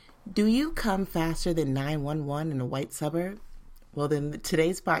Do you come faster than 911 in a white suburb? Well, then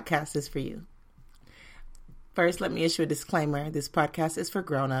today's podcast is for you. First, let me issue a disclaimer. This podcast is for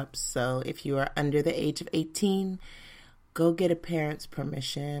grown-ups, so if you are under the age of 18, go get a parent's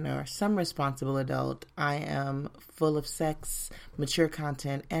permission or some responsible adult. I am full of sex, mature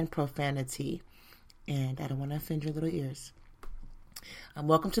content, and profanity, and I don't want to offend your little ears.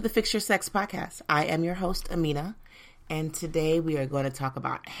 Welcome to the Fix Your Sex podcast. I am your host, Amina, and today we are going to talk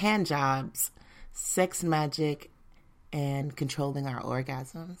about hand jobs, sex magic, and controlling our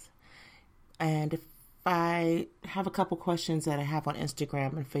orgasms. And if I have a couple questions that I have on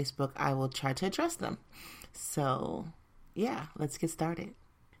Instagram and Facebook, I will try to address them. So, yeah, let's get started.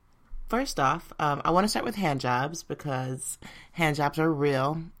 First off, I want to start with hand jobs because hand jobs are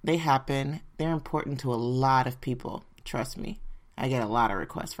real. They happen. They're important to a lot of people. Trust me. I get a lot of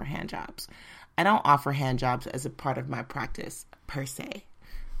requests for hand jobs. I don't offer hand jobs as a part of my practice per se.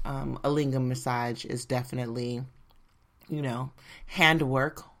 A lingam massage is definitely, hand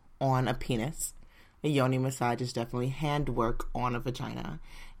work on a penis. A yoni massage is definitely hand work on a vagina.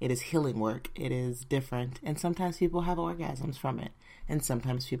 It is healing work. It is different. And sometimes people have orgasms from it. And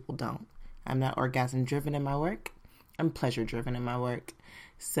sometimes people don't. I'm not orgasm driven in my work. I'm pleasure driven in my work.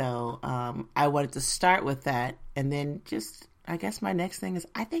 So I wanted to start with that. And then I guess my next thing is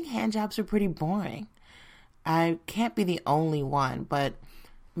I think hand jobs are pretty boring. I can't be the only one. But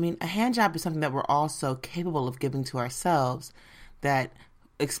a hand job is something that we're all so capable of giving to ourselves that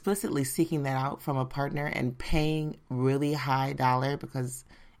explicitly seeking that out from a partner and paying really high dollar because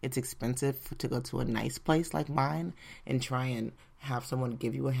it's expensive to go to a nice place like mine and try and have someone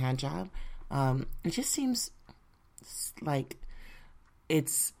give you a hand job. It just seems like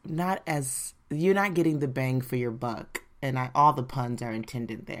it's not as, you're not getting the bang for your buck, and all the puns are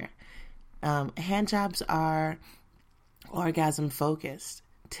intended there. Hand jobs are orgasm focused,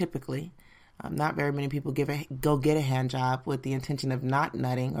 typically. Not very many people go get a hand job with the intention of not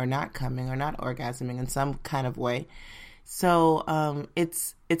nutting or not coming or not orgasming in some kind of way. So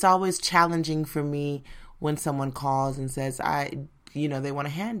it's always challenging for me when someone calls and says, they want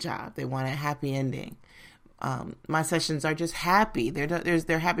a hand job. They want a happy ending. My sessions are just happy.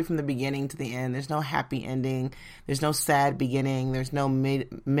 They're happy from the beginning to the end. There's no happy ending. There's no sad beginning. There's no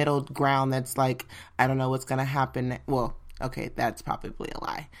middle ground that's like, I don't know what's going to happen. Well, okay, that's probably a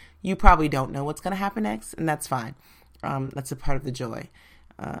lie. You probably don't know what's going to happen next, and that's fine. That's a part of the joy.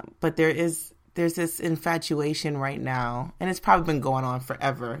 But there's this infatuation right now, and it's probably been going on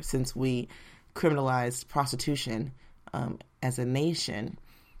forever since we criminalized prostitution as a nation,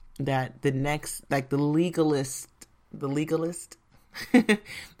 that the next, like the legalist, the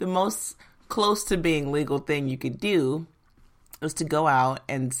most close to being legal thing you could do was to go out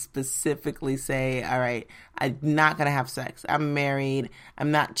and specifically say, all right, I'm not going to have sex. I'm married. I'm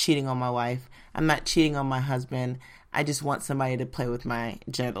not cheating on my wife. I'm not cheating on my husband. I just want somebody to play with my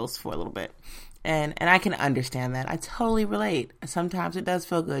genitals for a little bit. And I can understand that. I totally relate. Sometimes it does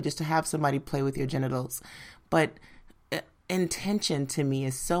feel good just to have somebody play with your genitals. But intention to me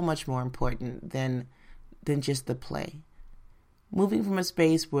is so much more important than just the play. Moving from a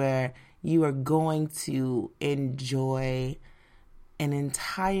space where you are going to enjoy an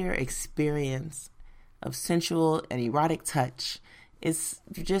entire experience of sensual and erotic touch it's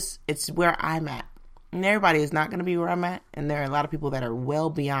where I'm at. And everybody is not going to be where I'm at. And there are a lot of people that are well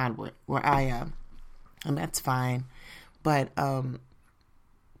beyond where I am. And that's fine. But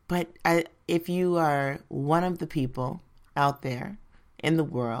if you are one of the people out there in the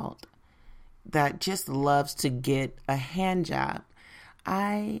world that just loves to get a hand job,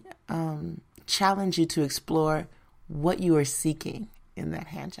 I challenge you to explore what you are seeking in that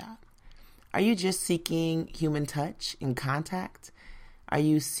hand job. Are you just seeking human touch and contact? Are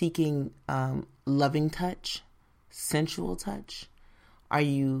you seeking loving touch, sensual touch? Are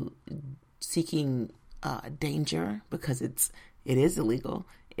you seeking danger because it is illegal?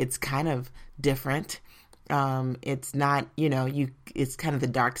 It's kind of different. It's not, it's kind of the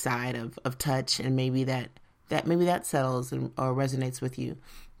dark side of touch, and maybe that settles or resonates with you.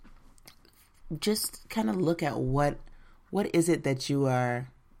 Just kind of look at what is it that you are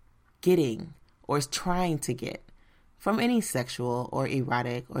getting or is trying to get from any sexual or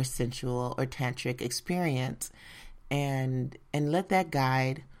erotic or sensual or tantric experience, and let that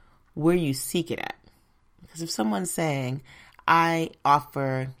guide where you seek it at. Because if someone's saying, I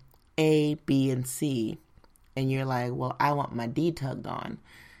offer A, B, and C, and you're like, well, I want my D tugged on,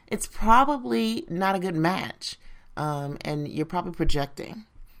 it's probably not a good match. And you're probably projecting.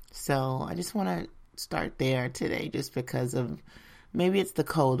 So I just want to start there today just because of maybe it's the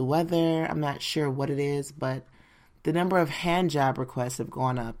cold weather. I'm not sure what it is, but the number of hand job requests have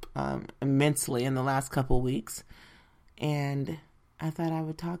gone up immensely in the last couple of weeks, and I thought I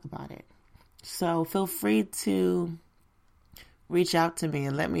would talk about it. So feel free to reach out to me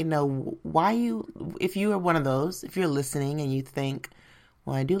and let me know if you are one of those, if you're listening and you think,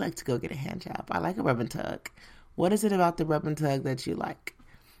 well, I do like to go get a hand job. I like a rub and tug. What is it about the rub and tug that you like?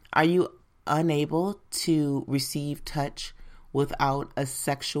 Are you unable to receive touch without a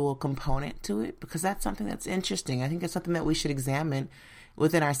sexual component to it? Because that's something that's interesting. I think it's something that we should examine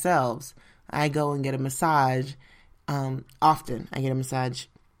within ourselves. I go and get a massage often. I get a massage.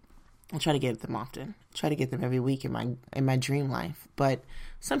 I try to get them often. I try to get them every week in my dream life. But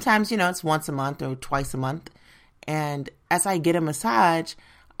sometimes, it's once a month or twice a month. And as I get a massage,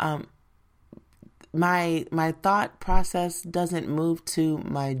 my thought process doesn't move to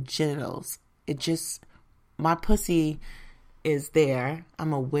my genitals. My pussy is there.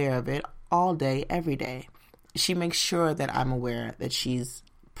 I'm aware of it all day, every day. She makes sure that I'm aware that she's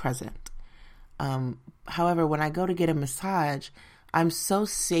present. However, when I go to get a massage, I'm so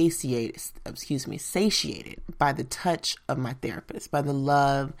satiated by the touch of my therapist, by the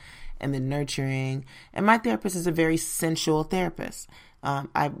love and the nurturing. And my therapist is a very sensual therapist.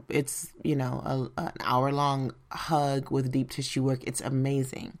 It's an hour-long hug with deep tissue work. It's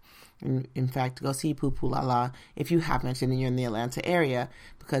amazing. In fact, go see Poo Poo Lala if you haven't and you're in the Atlanta area,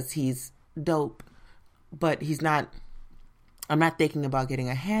 because he's dope. But I'm not thinking about getting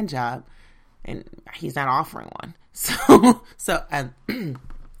a hand job, and he's not offering one. So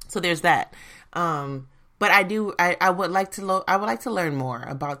there's that. But I would like to learn more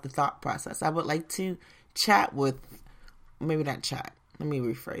about the thought process. I would like to maybe not chat. Let me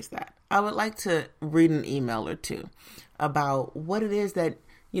rephrase that. I would like to read an email or two about what it is that,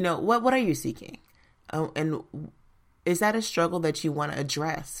 what are you seeking? And is that a struggle that you want to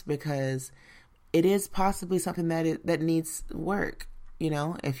address? Because it is possibly something that needs work.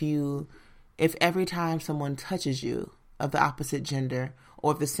 If every time someone touches you of the opposite gender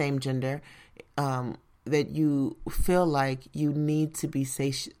or of the same gender, that you feel like you need to be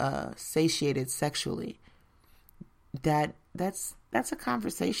satiated sexually, that's a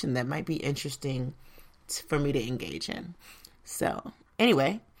conversation that might be interesting for me to engage in. So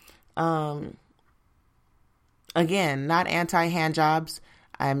anyway, again, not anti-hand jobs.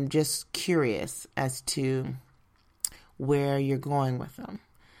 I'm just curious as to where you're going with them.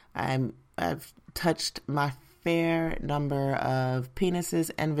 I've touched my fair number of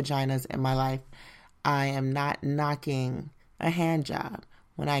penises and vaginas in my life. I am not knocking a hand job.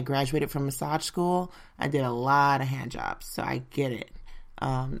 When I graduated from massage school, I did a lot of hand jobs, so I get it.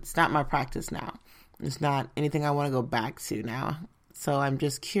 It's not my practice now. It's not anything I want to go back to now. So I'm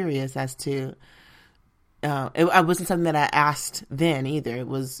just curious as to, it wasn't something that I asked then either. It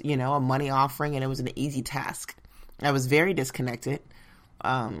was, a money offering, and it was an easy task. I was very disconnected.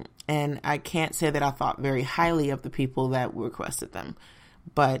 And I can't say that I thought very highly of the people that requested them,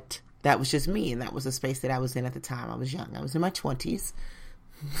 but that was just me. And that was the space that I was in at the time. I was young. I was in my 20s.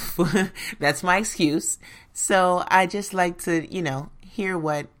 That's my excuse. So I just like to, hear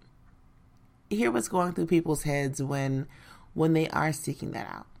what's going through people's heads when they are seeking that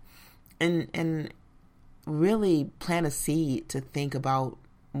out, and really plant a seed to think about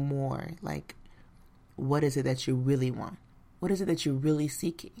more. Like, what is it that you really want? What is it that you're really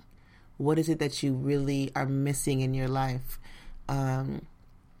seeking? What is it that you really are missing in your life?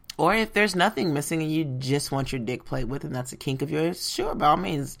 Or if there's nothing missing and you just want your dick played with and that's a kink of yours, sure, by all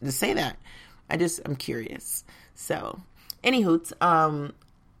means, just say that. I'm curious. So, anywho,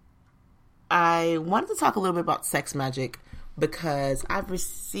 I wanted to talk a little bit about sex magic because I've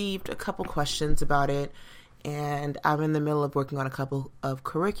received a couple questions about it, and I'm in the middle of working on a couple of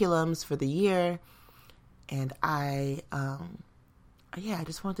curriculums for the year. And I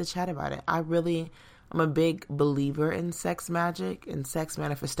just wanted to chat about it. I'm a big believer in sex magic and sex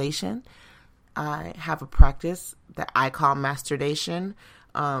manifestation. I have a practice that I call masturbation.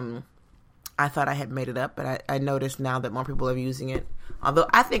 I thought I had made it up, but I noticed now that more people are using it. Although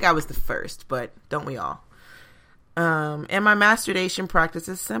I think I was the first, but don't we all? And my masturbation practice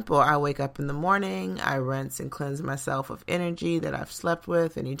is simple. I wake up in the morning. I rinse and cleanse myself of energy that I've slept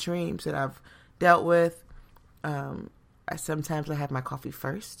with, any dreams that I've dealt with. Sometimes I have my coffee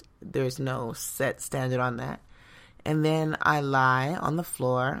first. There's no set standard on that. And then I lie on the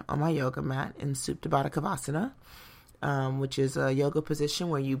floor on my yoga mat in Supta Baddha Konasana, which is a yoga position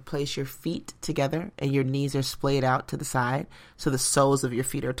where you place your feet together and your knees are splayed out to the side. So the soles of your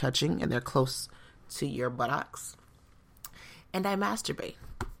feet are touching and they're close to your buttocks. And I masturbate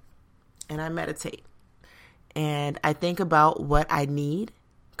and I meditate. And I think about what I need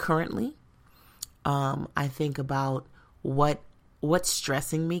currently. I think about what's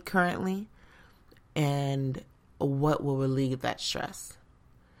stressing me currently and what will relieve that stress.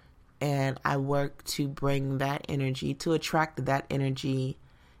 And I work to bring that energy, to attract that energy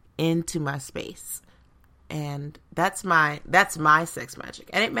into my space. And that's my sex magic.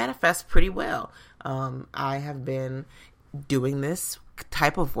 And it manifests pretty well. I have been doing this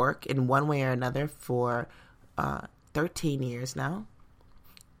type of work in one way or another for 13 years now.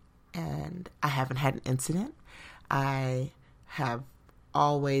 And I haven't had an incident. I have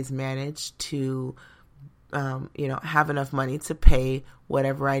always managed to, have enough money to pay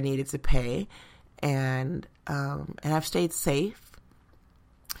whatever I needed to pay. And I've stayed safe.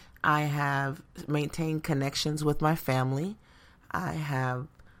 I have maintained connections with my family. I have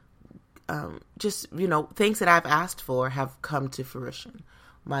things that I've asked for have come to fruition.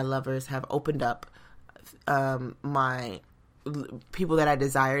 My lovers have opened up. My people that I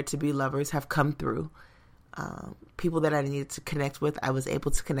desired to be lovers have come through. People that I needed to connect with, I was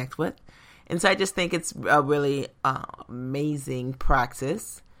able to connect with. And so I just think it's a really amazing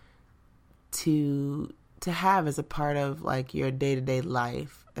practice to have as a part of like your day-to-day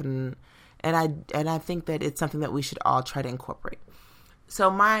life. And I think that it's something that we should all try to incorporate. So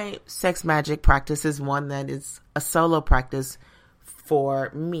my sex magic practice is one that is a solo practice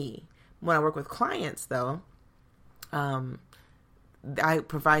for me. When I work with clients, though, I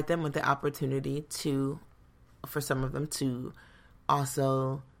provide them with the opportunity for some of them to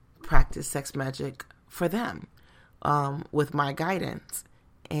also practice sex magic for them with my guidance.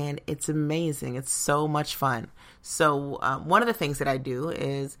 And it's amazing. It's so much fun. So one of the things that I do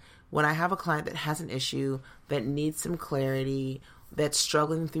is when I have a client that has an issue, that needs some clarity, that's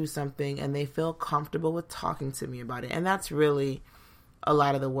struggling through something, and they feel comfortable with talking to me about it. And that's really a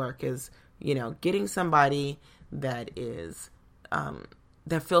lot of the work is, getting somebody that is,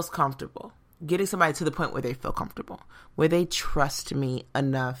 that feels comfortable, getting somebody to the point where they feel comfortable, where they trust me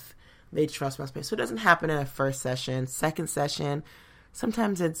enough. They trust my space. So it doesn't happen in a first session, second session.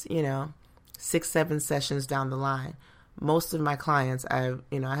 Sometimes it's, 6-7 sessions down the line. Most of my clients, I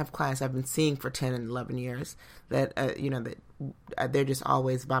have clients I've been seeing for 10 and 11 years that, they're just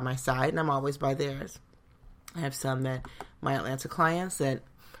always by my side and I'm always by theirs. I have some that my Atlanta clients that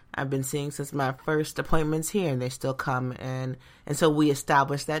I've been seeing since my first appointments here, and they still come. And so we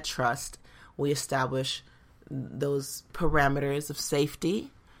establish that trust. We establish those parameters of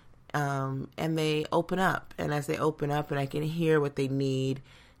safety. And they open up, and as they open up and I can hear what they need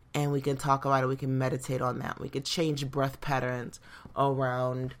and we can talk about it, we can meditate on that. We can change breath patterns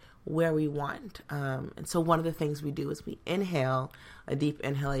around where we want. And so one of the things we do is we inhale a deep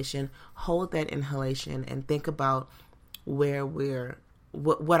inhalation, hold that inhalation and think about where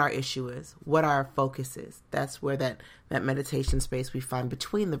what our issue is, what our focus is. That's where that meditation space we find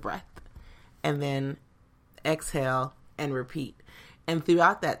between the breath, and then exhale and repeat. And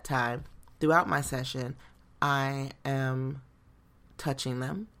throughout that time, throughout my session, I am touching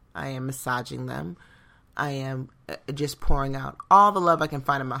them. I am massaging them. I am just pouring out all the love I can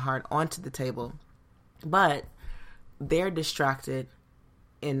find in my heart onto the table. But they're distracted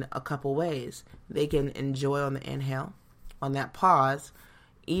in a couple ways. They can enjoy on the inhale, on that pause,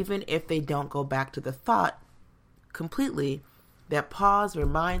 even if they don't go back to the thought completely. That pause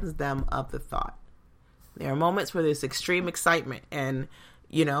reminds them of the thought. There are moments where there's extreme excitement and,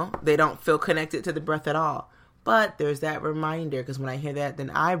 they don't feel connected to the breath at all. But there's that reminder, because when I hear that,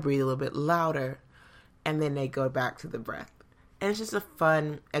 then I breathe a little bit louder and then they go back to the breath. And it's just a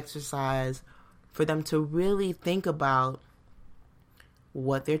fun exercise for them to really think about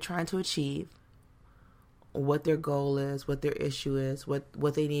what they're trying to achieve, what their goal is, what their issue is,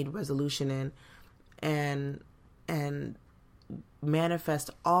 what they need resolution in, and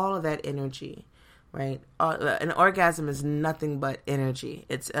manifest all of that energy. Right? An orgasm is nothing but energy.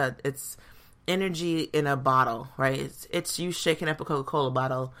 It's energy in a bottle, right? It's you shaking up a Coca-Cola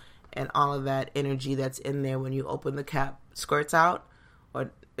bottle and all of that energy that's in there when you open the cap squirts out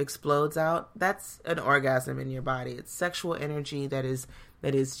or explodes out. That's an orgasm in your body. It's sexual energy that is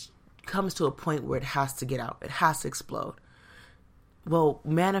comes to a point where it has to get out. It has to explode. Well,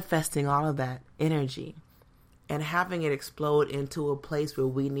 manifesting all of that energy and having it explode into a place where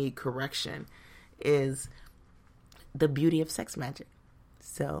we need correction is the beauty of sex magic.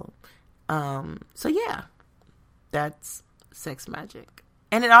 So yeah, that's sex magic.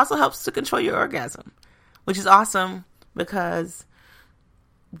 And it also helps to control your orgasm, which is awesome because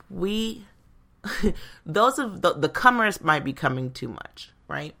those of the comers might be coming too much,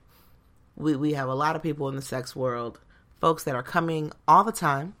 right? We have a lot of people in the sex world, folks that are coming all the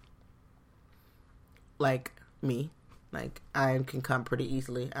time, like me, Like, I can come pretty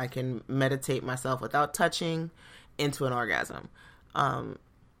easily. I can meditate myself without touching into an orgasm.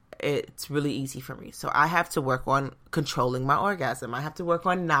 It's really easy for me. So I have to work on controlling my orgasm. I have to work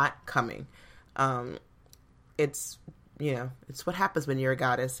on not coming. It's, it's what happens when you're a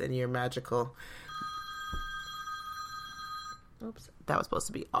goddess and you're magical. Oops, that was supposed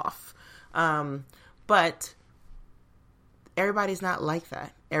to be off. But everybody's not like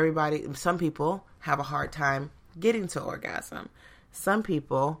that. Some people have a hard time getting to orgasm. Some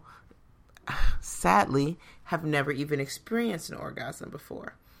people, sadly, have never even experienced an orgasm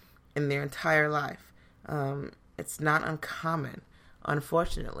before in their entire life. It's not uncommon,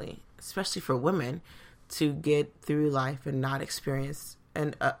 unfortunately, especially for women, to get through life and not experience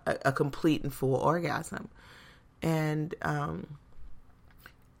a complete and full orgasm. And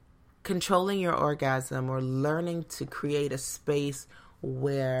controlling your orgasm, or learning to create a space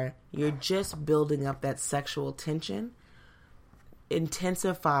where you're just building up that sexual tension,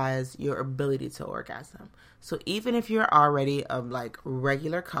 intensifies your ability to orgasm. So even if you're already a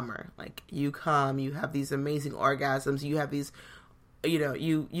regular comer, like you come, you have these amazing orgasms, you have these,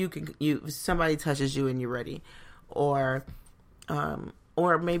 somebody touches you and you're ready, or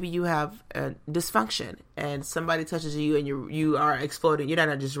maybe you have a dysfunction and somebody touches you and you are exploding. You're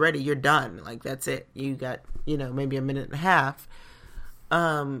not just ready, you're done. Like, that's it. You got, maybe a minute and a half,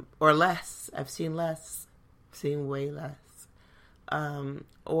 or less. I've seen less, seen way less.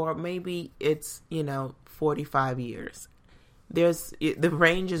 Or maybe it's, 45 years. The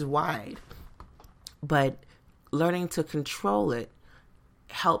range is wide, but learning to control it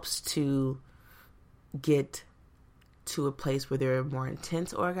helps to get to a place where there are more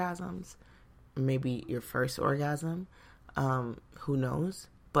intense orgasms, maybe your first orgasm, who knows,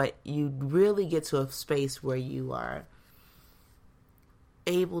 but you really get to a space where you are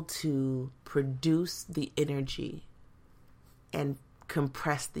able to produce the energy and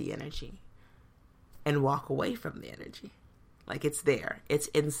compress the energy and walk away from the energy. Like, it's there. It's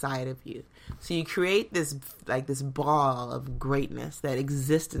inside of you. So you create this ball of greatness that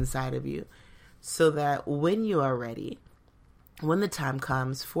exists inside of you, so that when you are ready, when the time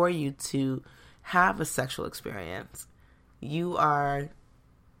comes for you to have a sexual experience, you're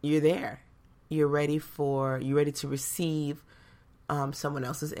there. You're ready to receive someone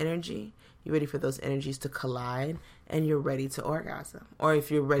else's energy. You're ready for those energies to collide, and you're ready to orgasm. Or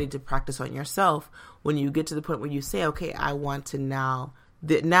if you're ready to practice on yourself, when you get to the point where you say, okay, I want to now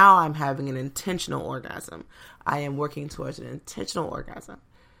I'm having an intentional orgasm. I am working towards an intentional orgasm.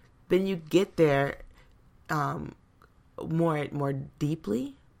 Then you get there more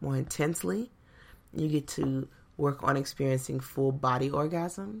deeply, more intensely. You get to work on experiencing full body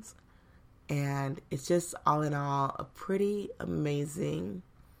orgasms. And it's just, all in all, a pretty amazing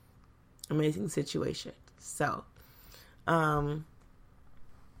situation. So,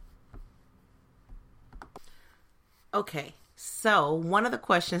 okay. So one of the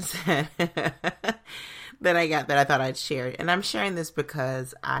questions that I got, that I thought I'd share, and I'm sharing this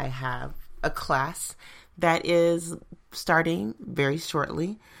because I have a class that is starting very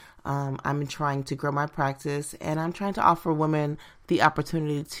shortly. I'm trying to grow my practice, and I'm trying to offer women the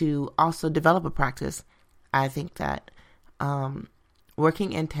opportunity to also develop a practice. I think that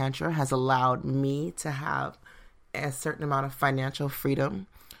working in Tantra has allowed me to have a certain amount of financial freedom,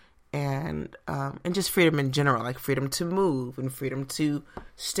 and just freedom in general, like freedom to move and freedom to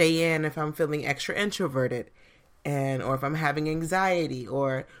stay in if I'm feeling extra introverted, or if I'm having anxiety,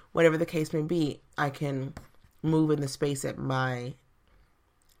 or whatever the case may be. I can move in the space on my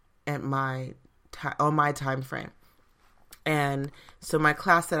time frame. And so my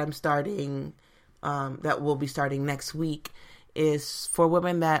class that I'm starting, that will be starting next week, is for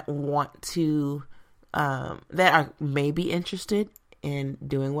women that want to, that are maybe interested in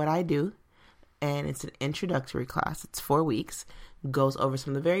doing what I do. And it's an introductory class. It's 4 weeks. Goes over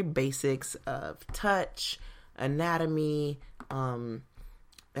some of the very basics of touch, anatomy,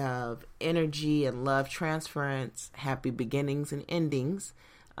 of energy and love transference, happy beginnings and endings,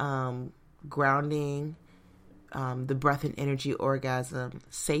 grounding, the breath and energy orgasm,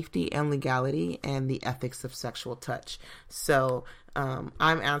 safety and legality, and the ethics of sexual touch. So I'm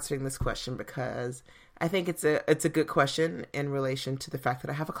answering this question because I think it's a good question in relation to the fact that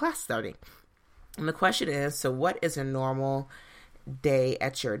I have a class starting. And the question is, so what is a normal day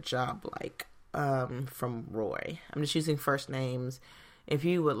at your job like? From Roy. I'm just using first names. If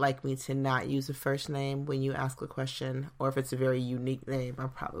you would like me to not use a first name when you ask a question, or if it's a very unique name, I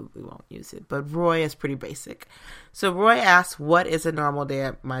probably won't use it. But Roy is pretty basic. So Roy asks, what is a normal day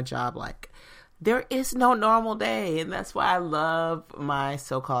at my job like? There is no normal day, and that's why I love my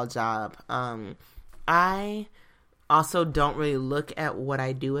so-called job. I also don't really look at what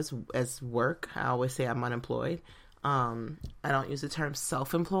I do as work. I always say I'm unemployed. I don't use the term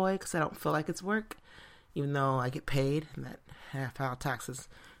self-employed because I don't feel like it's work, even though I get paid and that I file taxes.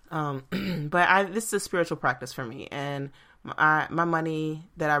 But this is a spiritual practice for me, and my money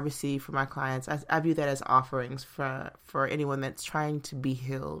that I receive from my clients, I view that as offerings for anyone that's trying to be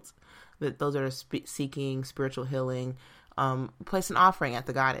healed. That those that are seeking spiritual healing, place an offering at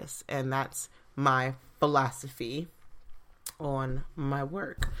the goddess, and that's my philosophy on my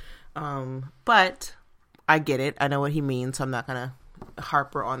work. But I get it. I know what he means, so I'm not gonna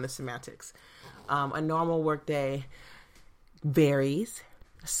harper on the semantics. A normal work day varies.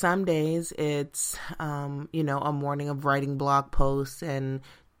 Some days it's, a morning of writing blog posts and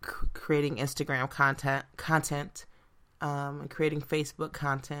creating Instagram content, and creating Facebook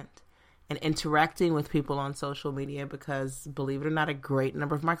content and interacting with people on social media because, believe it or not, a great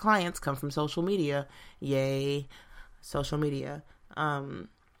number of my clients come from social media. Yay, social media.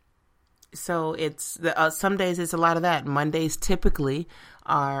 So it's some days it's a lot of that. Mondays typically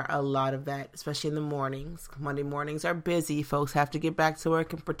are a lot of that, especially in the mornings. Monday mornings are busy. Folks have to get back to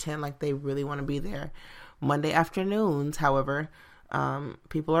work and pretend like they really want to be there. Monday afternoons, however,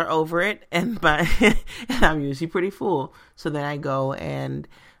 people are over it, and I'm usually pretty full. So then I go and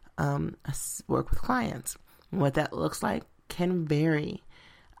work with clients. What that looks like can vary.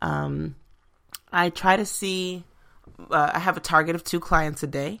 I try to see. I have a target of 2 clients a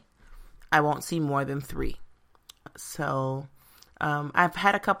day. I won't see more than 3. So I've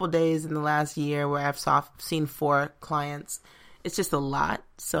had a couple days in the last year where I've seen 4 clients. It's just a lot,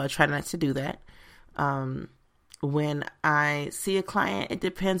 so I try not to do that. When I see a client, it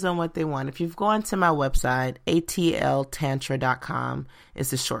depends on what they want. If you've gone to my website, atltantra.com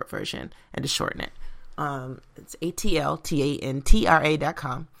is the short version, and to shorten it, it's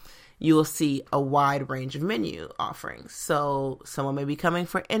atltantra.com. You will see a wide range of menu offerings. So someone may be coming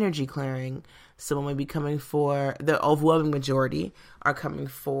for energy clearing. Someone may be coming for, the overwhelming majority are coming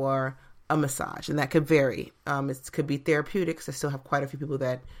for a massage, and that could vary. It could be therapeutics. I still have quite a few people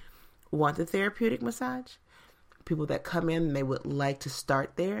that want the therapeutic massage. People that come in, they would like to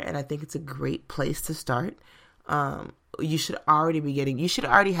start there, and I think it's a great place to start. You should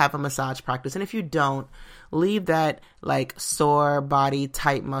already have a massage practice. And if you don't, leave that like sore body,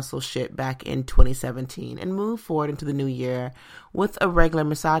 tight muscle shit back in 2017 and move forward into the new year with a regular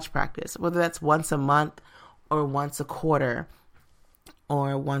massage practice, whether that's once a month or once a quarter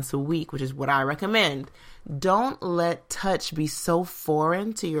or once a week, which is what I recommend. Don't let touch be so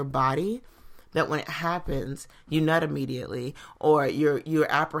foreign to your body that when it happens, you nut immediately, or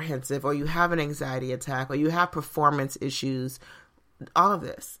you're apprehensive, or you have an anxiety attack, or you have performance issues. All of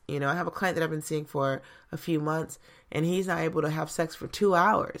this. I have a client that I've been seeing for a few months, and he's not able to have sex for 2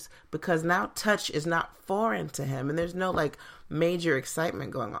 hours because now touch is not foreign to him, and there's no like major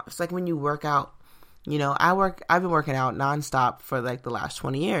excitement going on. It's like when you work out. I've been working out nonstop for like the last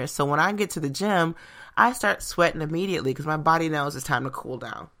 20 years. So when I get to the gym, I start sweating immediately because my body knows it's time to cool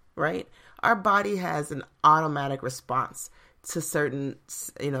down, right? Our body has an automatic response to certain,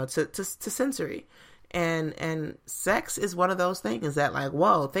 to sensory. And sex is one of those things that like,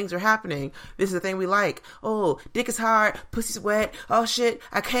 whoa, things are happening. This is the thing we like. Oh, dick is hard, pussy's wet. Oh shit,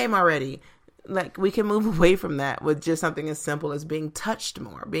 I came already. Like, we can move away from that with just something as simple as being touched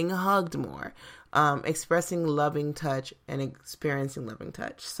more, being hugged more, expressing loving touch and experiencing loving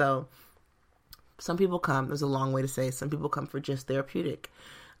touch. So some people come, there's a long way to say, some people come for just therapeutic.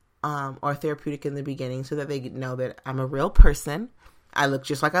 Or therapeutic in the beginning so that they know that I'm a real person. I look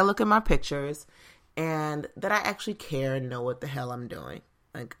just like I look in my pictures, and that I actually care and know what the hell I'm doing.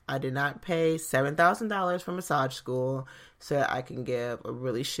 Like, I did not pay $7,000 for massage school so that I can give a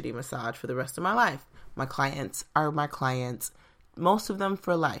really shitty massage for the rest of my life. My clients are my clients, most of them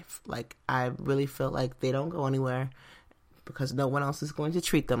for life. Like, I really feel like they don't go anywhere because no one else is going to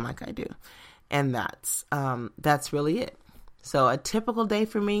treat them like I do. And that's really it. So a typical day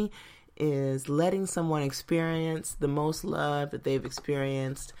for me is letting someone experience the most love that they've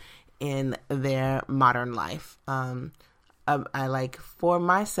experienced in their modern life. I like for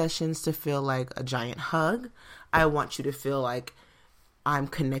my sessions to feel like a giant hug. I want you to feel like I'm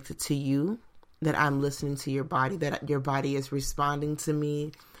connected to you, that I'm listening to your body, that your body is responding to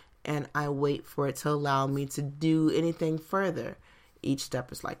me, and I wait for it to allow me to do anything further. Each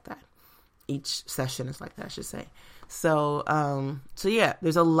step is like that. Each session is like that, I should say. So yeah,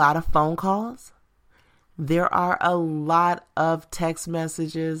 there's a lot of phone calls. There are a lot of text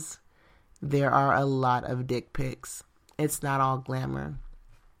messages. There are a lot of dick pics. It's not all glamour.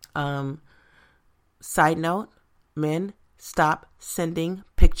 Side note, men, stop sending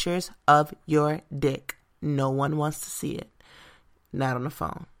pictures of your dick. No one wants to see it. Not on the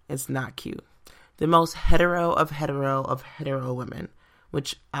phone. It's not cute. The most hetero of hetero women,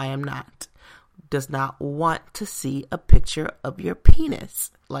 which I am not, does not want to see a picture of your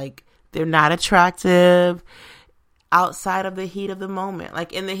penis. Like, they're not attractive outside of the heat of the moment.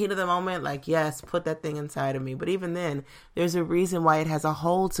 Like, in the heat of the moment, like, yes, put that thing inside of me. But even then, there's a reason why it has a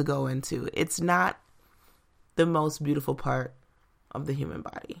hole to go into. It's not the most beautiful part of the human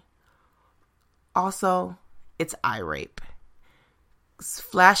body. Also, it's eye rape.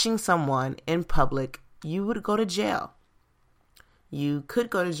 Flashing someone in public, you would go to jail. You could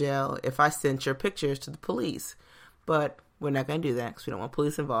go to jail if I sent your pictures to the police, but we're not going to do that because we don't want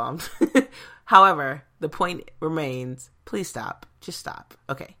police involved. However, the point remains, please stop. Just stop.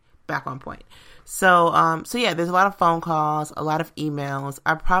 Okay, back on point. So yeah, there's a lot of phone calls, a lot of emails.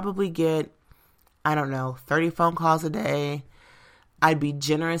 I probably get, 30 phone calls a day. I'd be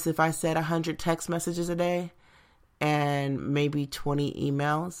generous if I said 100 text messages a day and maybe 20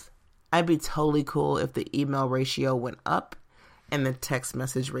 emails. I'd be totally cool if the email ratio went up and the text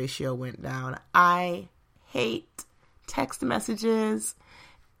message ratio went down. I hate text messages.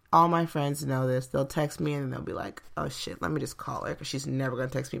 All my friends know this. They'll text me and they'll be like, oh shit, let me just call her because she's never going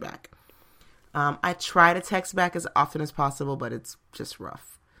to text me back. I try to text back as often as possible, but it's just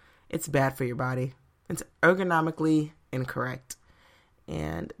rough. It's bad for your body. It's ergonomically incorrect.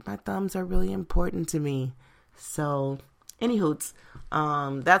 And my thumbs are really important to me. So, anywhoots,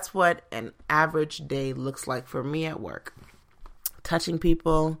 that's what an average day looks like for me at work. Touching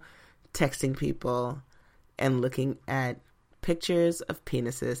people, texting people, and looking at pictures of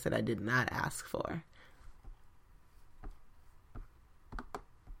penises that I did not ask for.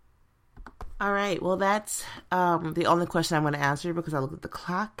 All right, well, that's the only question I'm going to answer because I looked at the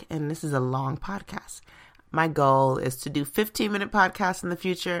clock, and this is a long podcast. My goal is to do 15-minute podcasts in the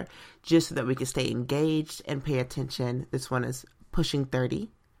future just so that we can stay engaged and pay attention. This one is pushing 30.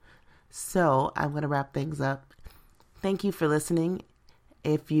 So I'm going to wrap things up. Thank you for listening.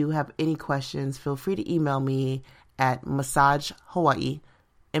 If you have any questions, feel free to email me at massagehawaii,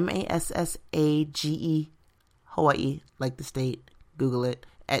 MASSAGE Hawaii, like the state, Google it,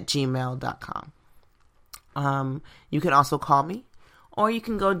 at gmail.com. You can also call me. Or you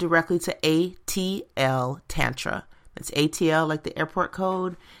can go directly to ATL Tantra. That's ATL, like the airport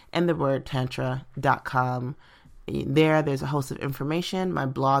code, and the word tantra.com. There's a host of information. My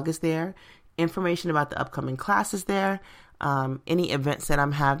blog is there. Information about the upcoming classes there. Any events that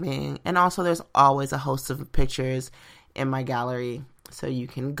I'm having. And also there's always a host of pictures in my gallery. So you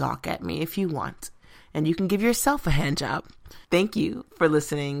can gawk at me if you want. And you can give yourself a hand job. Thank you for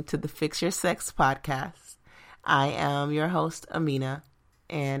listening to the Fix Your Sex podcast. I am your host, Amina,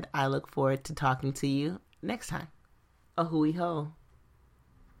 and I look forward to talking to you next time. A hui ho.